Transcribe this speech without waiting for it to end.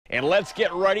And let's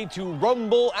get ready to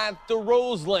rumble at the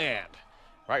Roseland.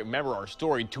 Right, remember our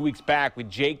story 2 weeks back with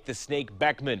Jake The Snake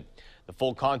Beckmann. The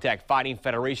Full Contact Fighting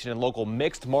Federation and local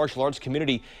mixed martial arts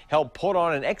community helped put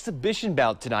on an exhibition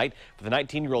bout tonight for the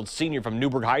 19-year-old senior from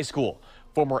Newburgh High School.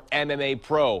 Former MMA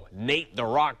pro Nate "The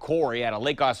Rock" Quarry out of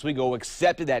Lake Oswego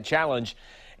accepted that challenge,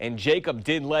 and Jacob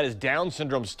didn't let his Down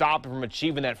syndrome stop him from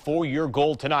achieving that 4-year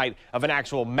goal tonight of an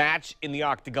actual match in the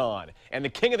octagon. And the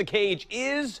king of the cage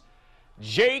is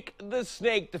Jake the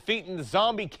Snake, defeating the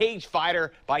zombie cage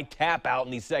fighter by tap out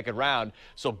in the second round.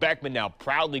 So Beckmann now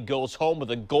proudly goes home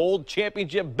with a gold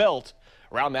championship belt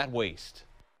around that waist.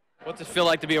 What's it feel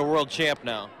like to be a world champ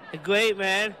now? Great,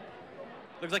 man.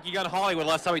 Looks like you got Hollywood.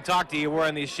 Last time we talked to you, you were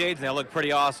wearing these shades and they look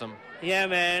pretty awesome. Yeah,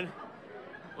 man.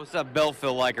 What's that belt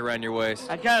feel like around your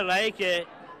waist? I kind of like it.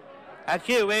 I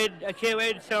can't wait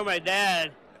to tell my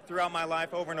dad. Throughout my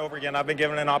life, over and over again, I've been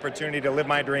given an opportunity to live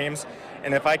my dreams.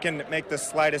 And if I can make the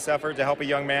slightest effort to help a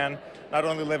young man not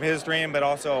only live his dream, but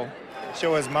also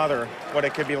show his mother what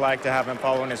it could be like to have him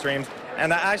following his dreams.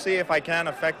 And actually, if I can,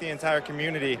 affect the entire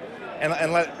community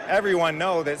and let everyone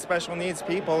know that special needs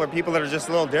people, or people that are just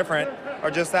a little different,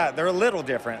 are just that. They're a little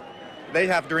different. They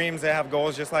have dreams, they have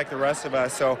goals just like the rest of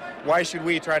us. So why should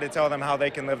we try to tell them how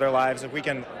they can live their lives? If we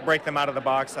can break them out of the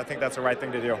box, I think that's the right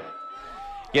thing to do.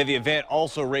 Yeah, the event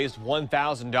also raised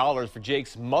 $1,000 for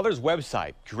Jake's mother's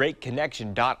website,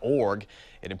 drakeconnection.org.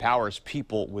 It empowers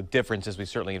people with differences. We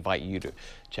certainly invite you to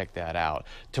check that out.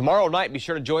 Tomorrow night, be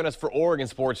sure to join us for Oregon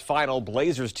Sports Final.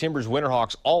 Blazers, Timbers,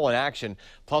 Winterhawks all in action.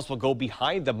 Plus, we'll go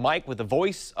behind the mic with the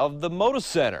voice of the Moto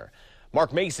Center,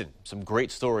 Mark Mason. Some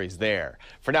great stories there.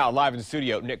 For now, live in the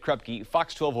studio, Nick Krupke,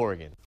 Fox 12 Oregon.